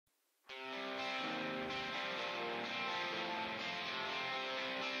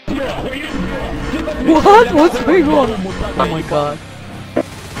What? What's going on? Oh my god.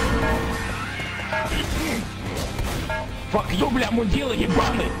 Fuck, что, бля, мудила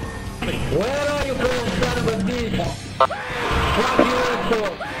ебаный? Where are you from, son of a bitch? Fuck you,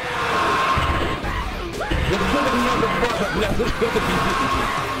 asshole! Да что ты motherfucker, бля, за что ты пиздишь?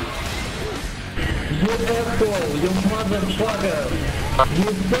 You asshole, you motherfucker! You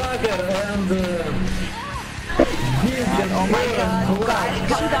sucker and... bitch and Oh my god, guys,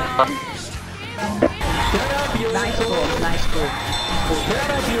 calm down. Shut up, you Nice asshole! goal, nice goal. Shut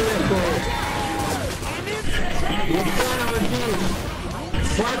up, you asshole! You son of a bitch!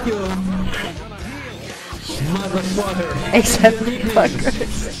 Fuck you! Motherfucker! Except fuckers.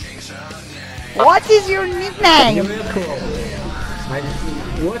 What is your You nickname? asshole!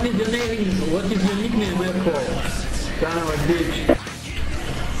 What is your name? What is your nickname, asshole? Son of a bitch!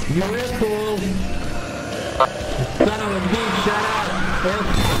 You asshole! Son of a bitch, shut up!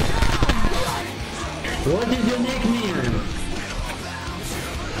 Asshole. What is your nickname?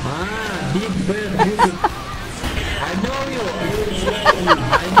 Ah, big bad beauty. I know you!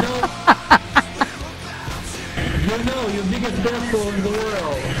 I know! You know, you biggest asshole in the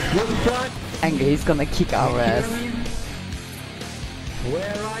world! You suck! Angry, he's gonna kick our ass.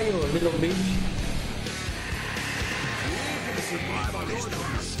 Where are you, little bitch?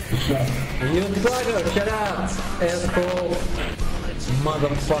 You sucker! Shut up, asshole!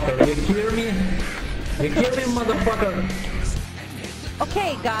 Motherfucker, you hear me? You hear me, motherfucker?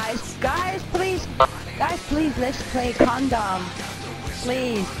 Okay, guys, please, let's play condom,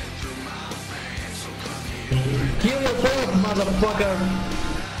 please. Kill yourself, motherfucker!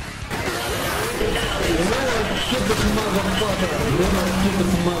 Little stupid motherfucker! Little stupid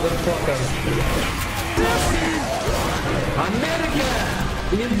motherfucker! America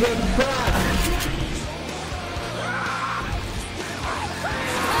is the fuck!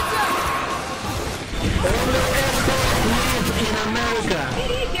 Only assholes live in America!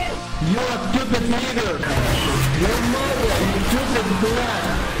 You are stupid nigger! Your mother is stupid blood!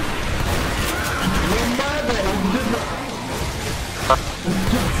 Your mother is stupid...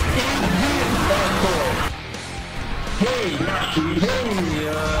 Hey,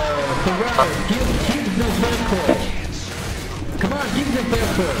 Parrot, give this asshole. Come on, give this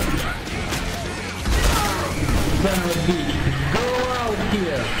asshole. Son of a bitch, go out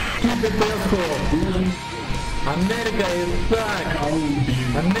here. Keep the asshole. America is suck.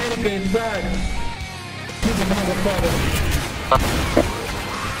 America is suck. Keep the motherfucker.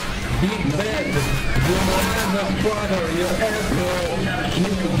 Big bad, you motherfucker, you asshole.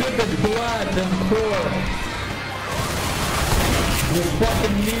 You stupid blood and whore. You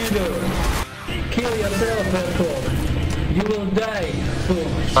fucking nigger! Kill yourself, asshole! You will die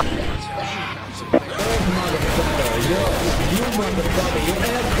soon! Oh, motherfucker! You motherfucker! You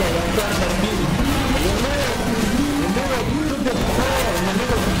asshole! I'm son of a bitch! You little stupid whore! You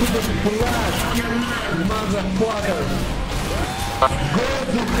little stupid blood! Motherfucker! Go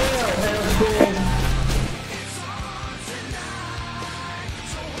to hell,